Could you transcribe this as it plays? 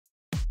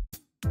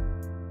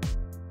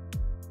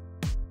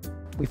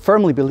We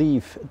firmly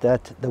believe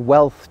that the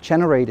wealth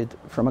generated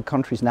from a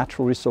country's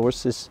natural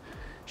resources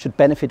should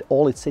benefit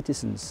all its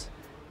citizens,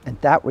 and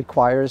that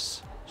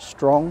requires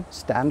strong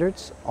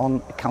standards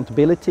on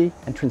accountability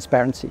and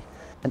transparency.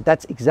 And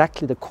that's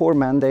exactly the core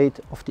mandate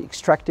of the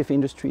Extractive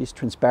Industries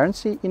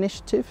Transparency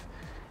Initiative.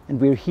 And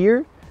we're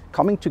here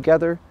coming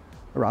together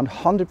around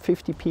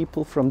 150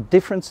 people from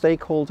different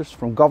stakeholders,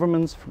 from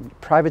governments, from the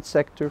private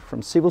sector,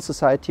 from civil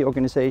society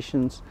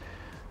organizations,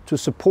 to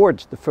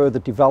support the further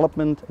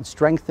development and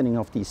strengthening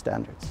of these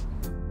standards.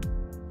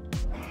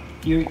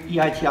 Dear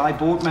EITI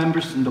board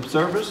members and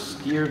observers,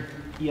 dear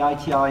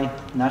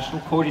EITI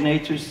national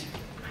coordinators,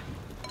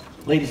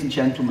 ladies and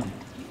gentlemen,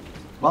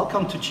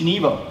 welcome to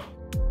Geneva.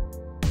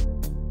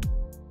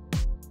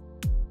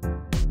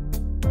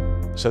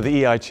 So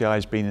the EITI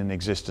has been in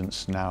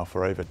existence now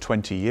for over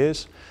 20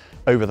 years.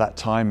 Over that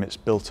time, it's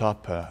built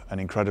up an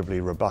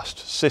incredibly robust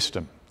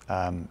system.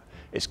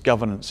 Its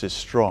governance is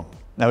strong.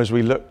 Now, as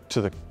we look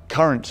to the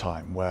current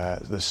time, where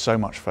there's so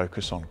much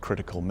focus on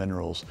critical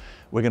minerals,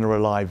 we're going to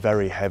rely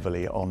very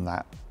heavily on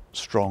that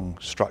strong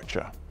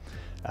structure,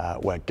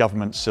 where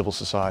government, civil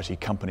society,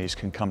 companies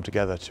can come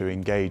together to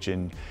engage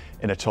in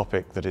a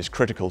topic that is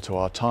critical to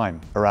our time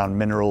around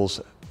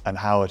minerals and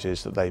how it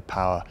is that they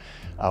power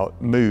our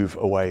move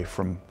away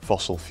from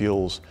fossil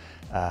fuels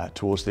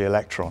towards the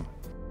electron.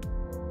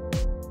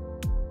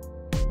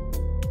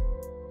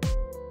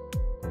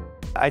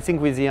 I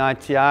think with the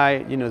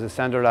EITI, the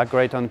standards are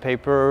great on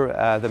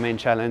paper. The main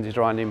challenge is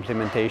around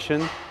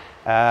implementation.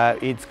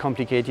 It's a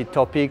complicated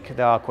topic.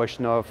 There are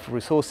questions of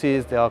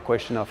resources, there are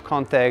questions of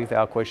context, there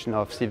are questions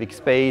of civic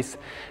space.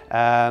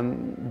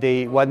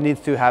 What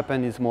needs to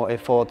happen is more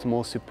effort,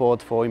 more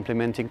support for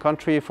implementing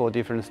country, for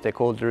different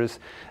stakeholders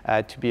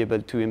to be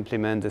able to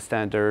implement the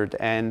standard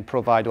and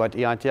provide what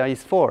EITI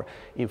is for: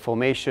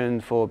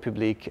 information, for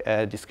public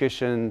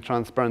discussion,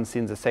 transparency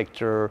in the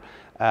sector,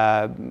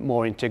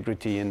 more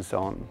integrity and so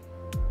on.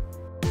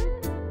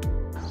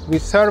 We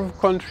serve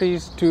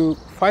countries to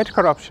fight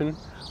corruption,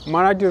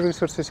 manage the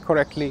resources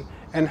correctly,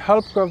 and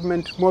help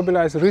government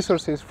mobilize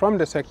resources from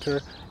the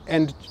sector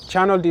and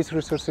channel these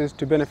resources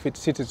to benefit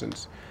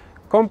citizens.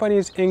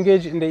 Companies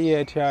engage in the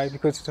EITI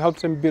because it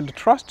helps them build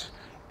trust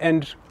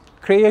and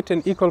create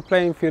an equal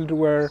playing field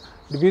where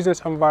the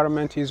business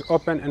environment is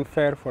open and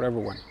fair for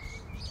everyone.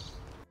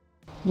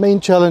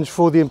 Main challenge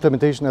for the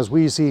implementation, as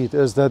we see it,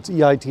 is that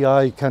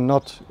EITI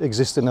cannot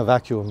exist in a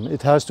vacuum.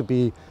 It has to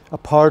be a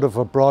part of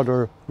a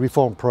broader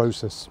reform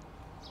process.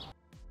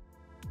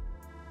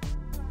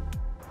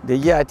 The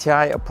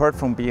EITI, apart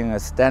from being a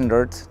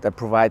standard that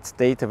provides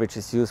data which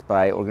is used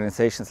by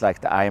organizations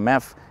like the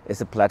IMF,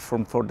 is a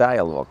platform for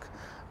dialogue.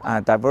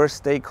 Diverse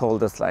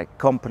stakeholders like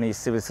companies,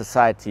 civil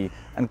society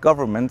and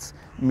governments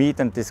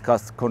meet and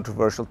discuss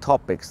controversial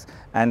topics,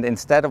 and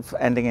instead of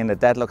ending in a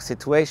deadlock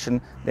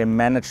situation, they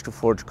manage to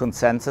forge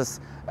consensus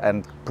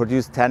and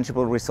produce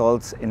tangible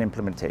results in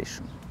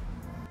implementation.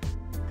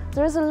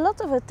 There is a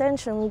lot of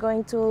attention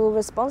going to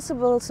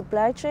responsible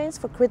supply chains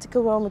for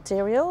critical raw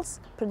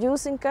materials.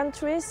 Producing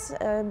countries,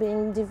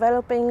 being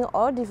developing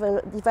or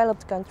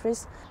developed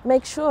countries,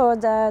 make sure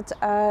that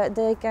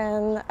they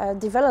can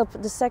develop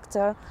the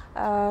sector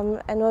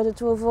in order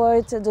to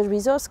avoid the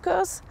resource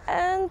curse,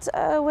 and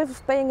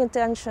with paying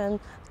attention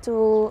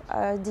to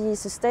the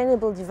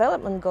Sustainable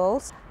Development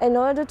Goals in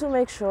order to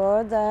make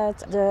sure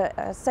that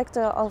the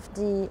sector of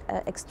the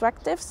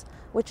extractives,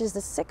 which is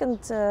the second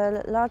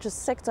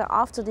largest sector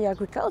after the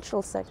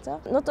agricultural sector,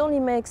 not only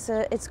makes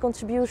its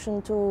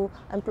contribution to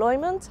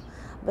employment,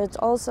 but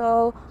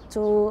also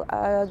to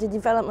the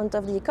development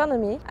of the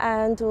economy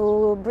and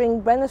to bring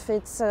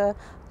benefits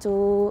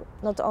to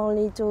not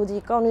only to the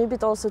economy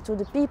but also to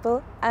the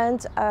people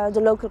and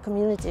the local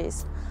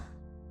communities.